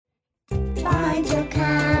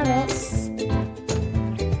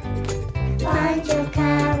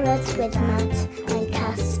with Matt and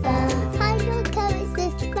Casper. Find your carrots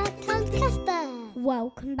with Matt and Casper.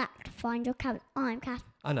 Welcome back to Find Your Carrots. I'm Casper.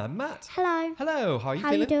 And I'm Matt. Hello. Hello, how are you How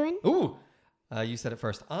feeling? you doing? Ooh, you said it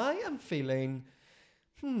first. I am feeling,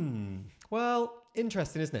 well,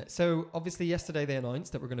 interesting, isn't it? So obviously yesterday they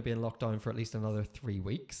announced that we're going to be in lockdown for at least another 3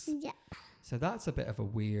 weeks. Yeah. So that's a bit of a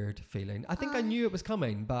weird feeling. I think I knew it was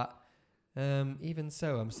coming, but even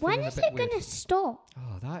so, I'm still When feeling is a bit it weird. going to stop?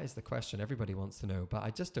 Oh, that is the question everybody wants to know, but I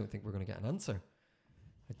just don't think we're going to get an answer.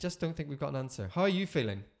 I just don't think we've got an answer. How are you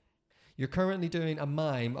feeling? You're currently doing a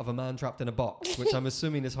mime of a man trapped in a box, which I'm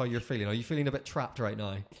assuming is how you're feeling. Are you feeling a bit trapped right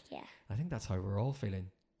now? Yeah. I think that's how we're all feeling.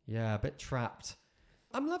 Yeah, a bit trapped.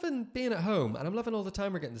 I'm loving being at home, and I'm loving all the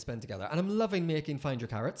time we're getting to spend together, and I'm loving making Find Your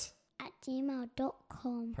Carrots. At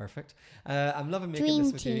gmail.com. Perfect. I'm loving making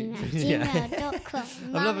this with you. Dreamteam@gmail.com.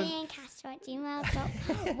 I'm loving- Mummy and Casper at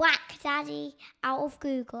gmail.com. Whack Daddy out of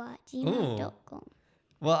Google at gmail.com.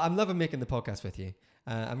 Well, I'm loving making the podcast with you.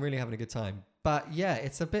 I'm really having a good time. But yeah,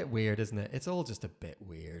 it's a bit weird, isn't it? It's all just a bit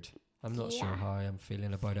weird. I'm not sure how I am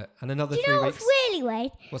feeling about it. And another Do you 3 know weeks. what's really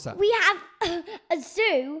weird? What's that? We have a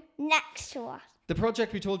zoo next to us. The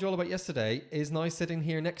project we told you all about yesterday is now sitting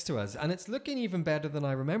here next to us. And it's looking even better than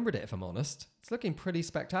I remembered it, if I'm honest. It's looking pretty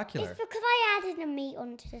spectacular. It's because I added a meat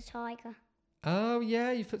onto the tiger. Oh,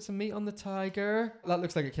 yeah, you put some meat on the tiger. That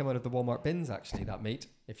looks like it came out of the Walmart bins, actually, that meat.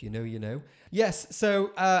 If you know, you know. Yes,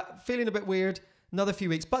 so feeling a bit weird. Another few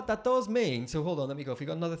weeks. But that does mean, so hold on, let me go. If we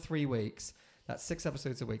got another 3 weeks, that's 6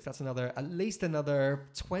 episodes a week. That's at least another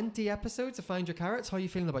 20 episodes of Find Your Carrots. How are you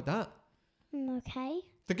feeling about that? Okay.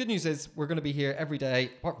 The good news is we're going to be here every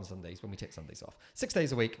day, apart from Sundays, when we take Sundays off. 6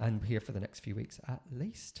 days a week, and here for the next few weeks at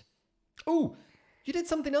least. Oh, you did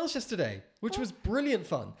something else yesterday, which was brilliant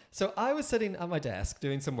fun. So I was sitting at my desk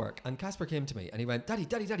doing some work, and Casper came to me, and he went, Daddy,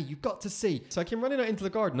 you've got to see. So I came running out into the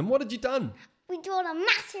garden, and what had you done? We drawn a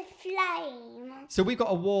massive flame. So we've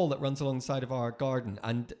got a wall that runs alongside of our garden,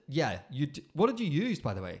 and yeah, what did you use,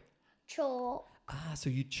 by the way? Chalk. So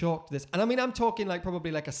you chalked this, and I mean, I'm talking like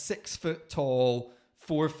probably like a 6 foot tall,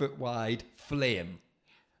 4 foot wide flame.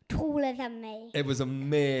 Taller than me. It was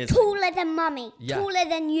amazing. Taller than Mummy. Yeah. Taller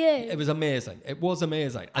than you. It was amazing. It was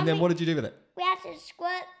amazing. And then what did you do with it? We had to use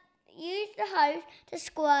the hose to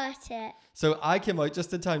squirt it. So I came out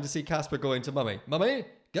just in time to see Casper going to Mummy,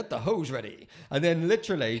 get the hose ready. And then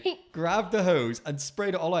literally grabbed the hose and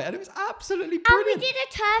sprayed it all out. And it was absolutely brilliant. And we did a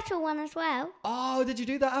turtle one as well. Oh, did you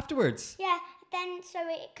do that afterwards? Yeah, then so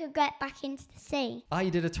it could get back into the sea. You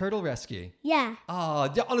did a turtle rescue. Yeah.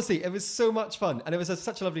 Yeah, honestly, it was so much fun. And it was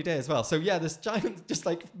such a lovely day as well. So yeah, this giant, just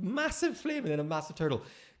like massive flame and then a massive turtle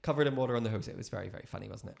covered in water on the hose. It was very, very funny,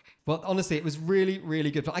 wasn't it? Well, honestly, it was really, really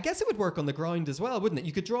good fun. I guess it would work on the ground as well, wouldn't it?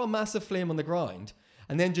 You could draw a massive flame on the ground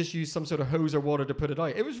and then just use some sort of hose or water to put it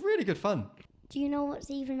out. It was really good fun. Do you know what's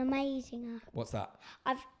even amazinger? What's that?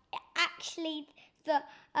 I've actually...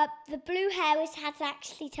 The blue hair has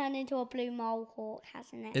actually turned into a blue mohawk,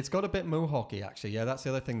 hasn't it? It's got a bit mohawky, actually. Yeah, that's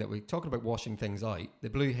the other thing that we're talking about, washing things out. The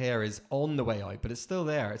blue hair is on the way out, but it's still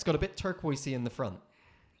there. It's got a bit turquoisey in the front.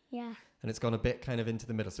 Yeah. And it's gone a bit kind of into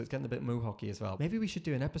the middle, so it's getting a bit mohawky as well. Maybe we should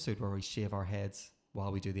do an episode where we shave our heads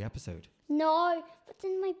while we do the episode. No, but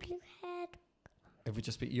then my blue hair... If we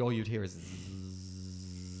just be, all you'd hear is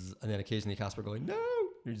zzz, and then occasionally Casper going, no!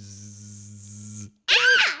 Zzz.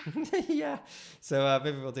 Yeah. So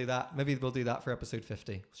maybe we'll do that. Maybe we'll do that for episode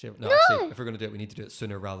 50. Actually, if we're going to do it, we need to do it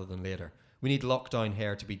sooner rather than later. We need lockdown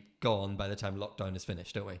hair to be gone by the time lockdown is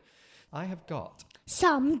finished, don't we? I have got...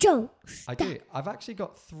 some jokes. I do. I've actually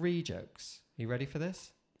got 3 jokes. Are you ready for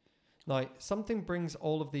this? Now, something brings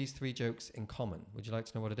all of these 3 jokes in common. Would you like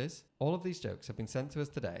to know what it is? All of these jokes have been sent to us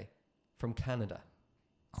today from Canada.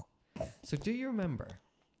 So do you remember,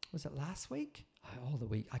 was it last week? All the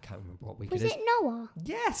week. I can't remember what week it is. Was it Noah?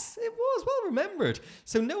 Yes, it was. Well remembered.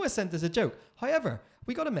 So Noah sent us a joke. However,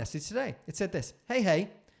 we got a message today. It said this. Hey.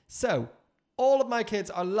 So, all of my kids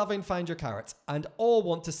are loving Find Your Carrots and all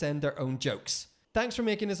want to send their own jokes. Thanks for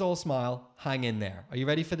making us all smile. Hang in there. Are you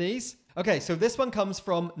ready for these? Okay, so this one comes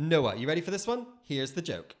from Noah. You ready for this one? Here's the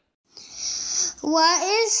joke. What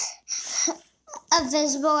is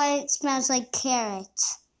invisible and it smells like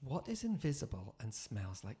carrots? What is invisible and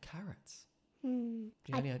smells like carrots? Do you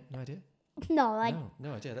have any idea? No,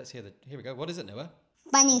 No idea. Let's hear Here we go. What is it, Noah?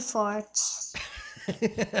 Bunny farts. What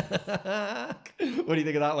do you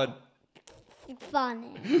think of that one?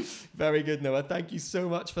 funny. Very good, Noah. Thank you so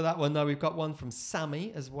much for that one. Now we've got one from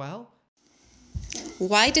Sammy as well.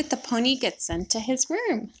 Why did the pony get sent to his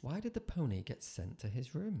room? Why did the pony get sent to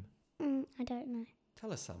his room? I don't know.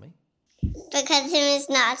 Tell us, Sammy. Because he was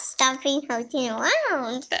not stopping hooking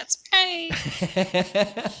around. That's right.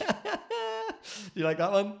 You like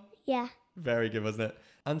that one? Yeah. Very good, wasn't it?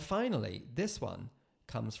 And finally, this one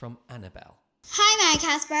comes from Annabelle. Hi, Matt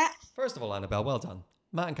Casper. First of all, Annabelle, well done.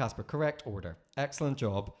 Matt and Casper, correct order. Excellent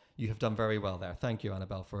job. You have done very well there. Thank you,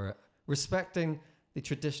 Annabelle, for respecting the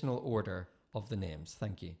traditional order of the names.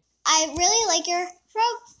 Thank you. I really like your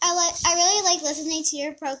I really like listening to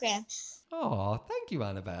your program. Oh, thank you,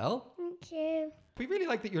 Annabelle. Thank you. We really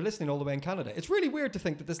like that you're listening all the way in Canada. It's really weird to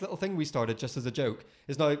think that this little thing we started just as a joke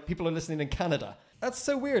is now people are listening in Canada. That's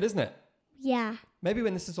so weird, isn't it? Yeah. Maybe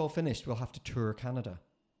when this is all finished, we'll have to tour Canada.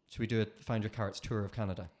 Should we do a Find Your Carrots tour of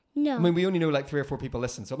Canada? No. I mean, we only know like 3 or 4 people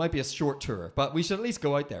listen, so it might be a short tour, but we should at least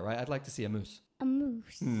go out there, right? I'd like to see a moose. A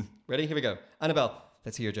moose. Ready? Here we go. Annabelle,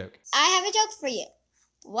 let's hear your joke. I have a joke for you.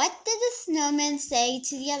 What did the snowman say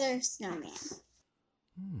to the other snowman?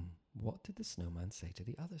 What did the snowman say to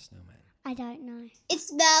the other snowman? I don't know. It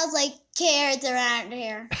smells like carrots around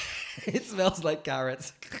here. It smells like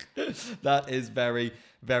carrots. That is very,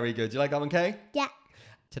 very good. Do you like that one, Kay? Yeah.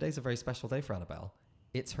 Today's a very special day for Annabelle.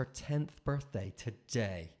 It's her 10th birthday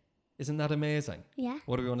today. Isn't that amazing? Yeah.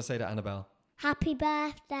 What do we want to say to Annabelle? Happy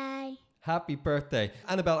birthday. Happy birthday.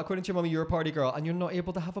 Annabelle, according to your mummy, you're a party girl and you're not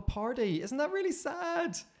able to have a party. Isn't that really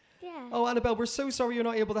sad? Yeah. Oh, Annabelle, we're so sorry you're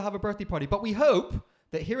not able to have a birthday party, but we hope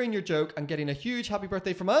that hearing your joke and getting a huge happy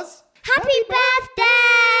birthday from us... Happy birthday!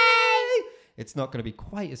 It's not going to be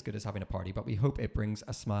quite as good as having a party, but we hope it brings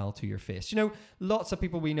a smile to your face. You know, lots of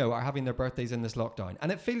people we know are having their birthdays in this lockdown,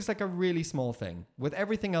 and it feels like a really small thing. With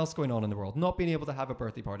everything else going on in the world, not being able to have a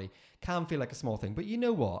birthday party can feel like a small thing. But you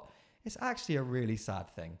know what? It's actually a really sad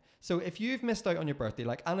thing. So if you've missed out on your birthday,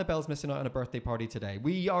 like Annabelle's missing out on a birthday party today,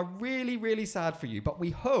 we are really, really sad for you, but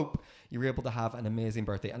we hope you're able to have an amazing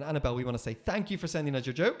birthday. And Annabelle, we want to say thank you for sending us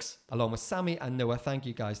your jokes, along with Sammy and Noah. Thank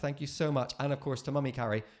you guys. Thank you so much. And of course to Mummy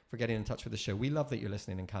Carrie for getting in touch with the show. We love that you're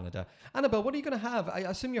listening in Canada. Annabelle, what are you going to have? I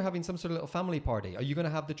assume you're having some sort of little family party. Are you going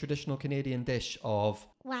to have the traditional Canadian dish of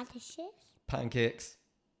Radishes. pancakes?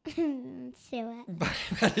 Syrup.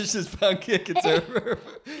 Radishes, pancake and syrup.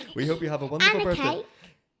 We hope you have a wonderful And a birthday. cake.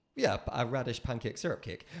 Yeah, a radish pancake syrup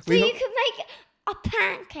cake. So you could make a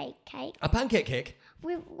pancake cake A pancake cake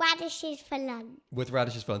with radishes for lunch. with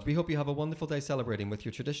radishes for lunch. We hope you have a wonderful day celebrating with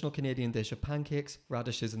your traditional Canadian dish of pancakes,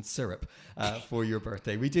 radishes and syrup for your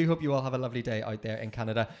birthday. We do hope you all have a lovely day out there in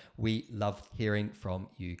Canada. We love hearing from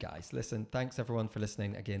you guys. Listen, thanks everyone for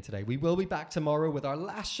listening again today. We will be back tomorrow with our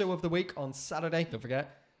last show of the week on Saturday. Don't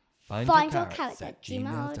forget, find your carrots at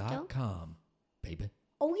gmail.com. Baby.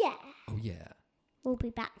 Oh yeah. Oh yeah. We'll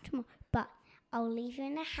be back tomorrow, but I'll leave you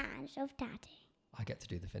in the hands of Daddy. I get to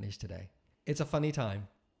do the finish today. It's a funny time.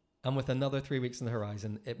 And with another 3 weeks on the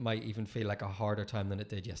horizon, it might even feel like a harder time than it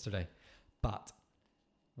did yesterday. But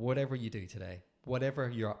whatever you do today, whatever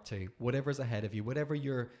you're up to, whatever's ahead of you, whatever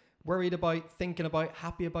you're worried about, thinking about,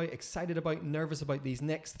 happy about, excited about, nervous about these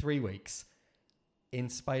next 3 weeks, in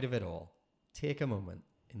spite of it all, take a moment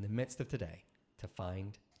in the midst of today to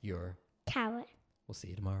find your Carrot. We'll see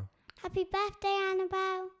you tomorrow. Happy birthday,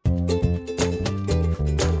 Annabelle.